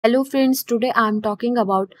Hello friends, today I am talking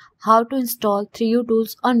about how to install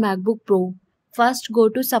 3utools on MacBook Pro. First go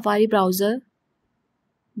to Safari browser,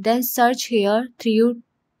 then search here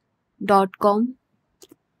 3u.com.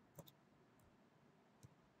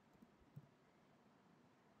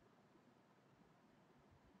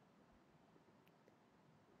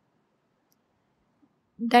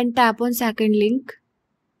 Then tap on second link.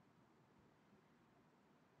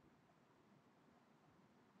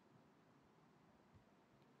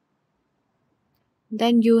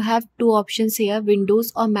 Then you have two options here,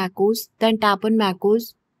 Windows or MacOS. Then tap on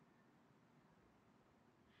MacOS.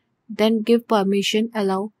 Then give permission,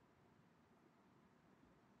 allow.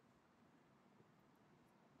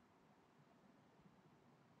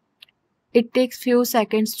 It takes few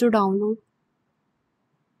seconds to download.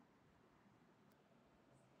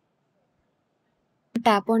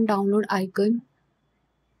 Tap on download icon.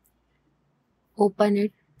 Open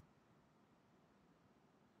it.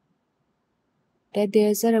 Then there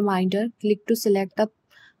is a reminder. Click to select the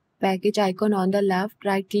package icon on the left.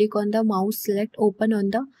 Right click on the mouse. Select open on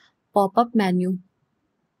the pop-up menu.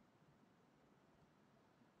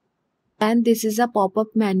 And this is a pop-up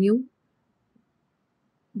menu.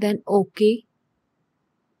 Then OK.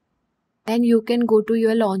 Then you can go to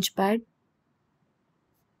your launchpad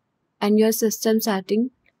and your system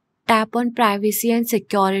setting. Tap on privacy and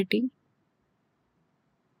security.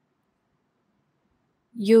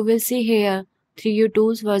 You will see here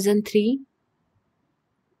 3utools version 3.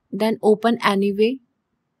 Then open anyway.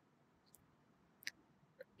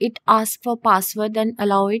 It asks for password, then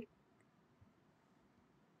allow it.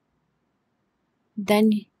 Then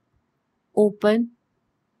open.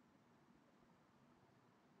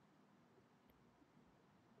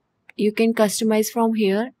 You can customize from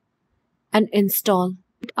here and install.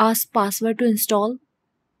 It asks password to install.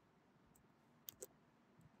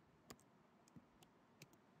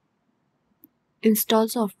 Install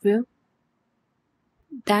software.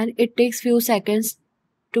 Then it takes few seconds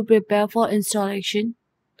to prepare for installation.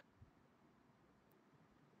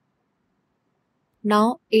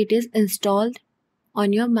 Now it is installed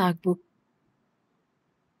on your MacBook.